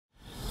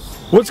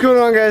What's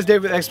going on, guys?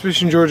 Dave with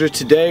Expedition Georgia.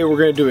 Today we're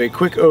going to do a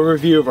quick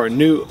overview of our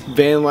new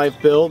van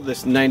life build,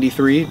 this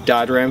 93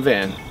 Dodge Ram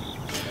van.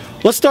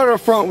 Let's start up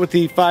front with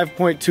the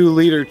 5.2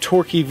 liter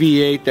torquey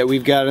V8 that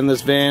we've got in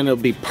this van. It'll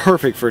be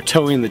perfect for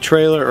towing the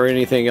trailer or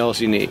anything else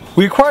you need.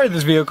 We acquired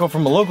this vehicle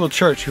from a local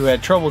church who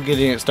had trouble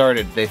getting it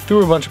started. They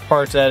threw a bunch of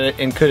parts at it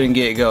and couldn't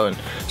get it going.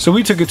 So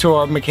we took it to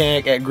our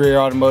mechanic at Greer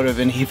Automotive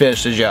and he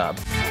finished the job.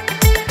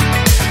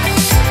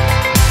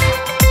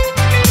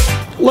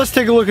 Let's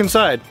take a look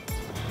inside.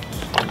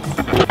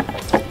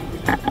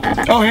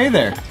 Oh, hey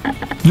there.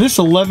 This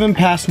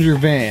 11-passenger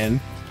van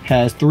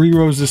has 3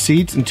 rows of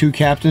seats and 2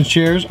 captain's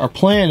chairs. Our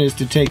plan is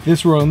to take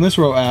this row and this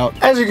row out.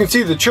 As you can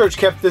see, the church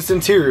kept this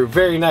interior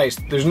very nice.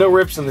 There's no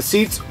rips in the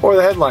seats or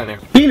the headliner.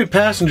 Being a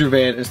passenger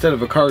van instead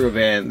of a cargo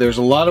van, there's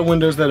a lot of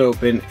windows that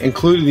open,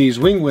 including these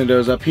wing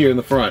windows up here in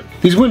the front.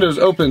 These windows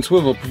open and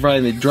swivel,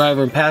 providing the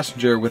driver and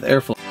passenger with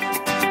airflow.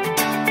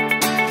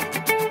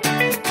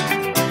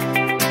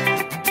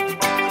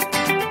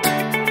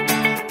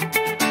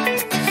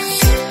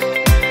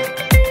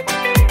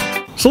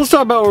 So let's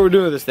talk about what we're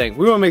doing with this thing.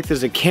 We want to make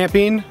this a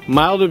camping,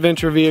 mild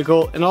adventure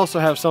vehicle and also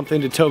have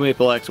something to tow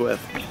Maple X with.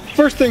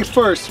 First things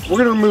first, we're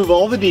going to remove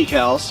all the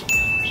decals,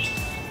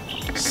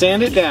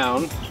 sand it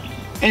down,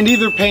 and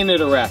either paint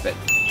it or wrap it.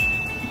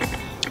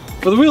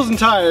 For the wheels and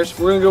tires,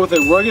 we're going to go with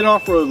a rugged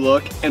off-road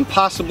look and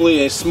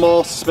possibly a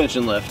small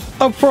suspension lift.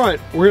 Up front,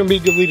 we're going to be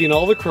deleting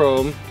all the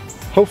chrome,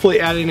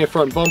 hopefully adding a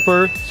front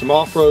bumper, some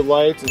off-road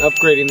lights, and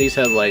upgrading these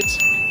headlights.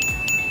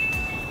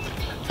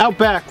 Out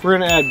back, we're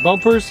going to add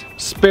bumpers,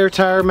 spare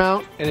tire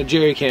mount, and a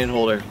jerry can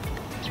holder.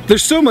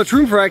 There's so much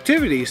room for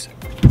activities.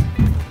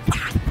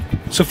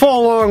 So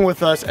follow along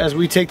with us as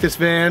we take this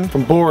van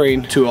from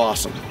boring to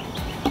awesome.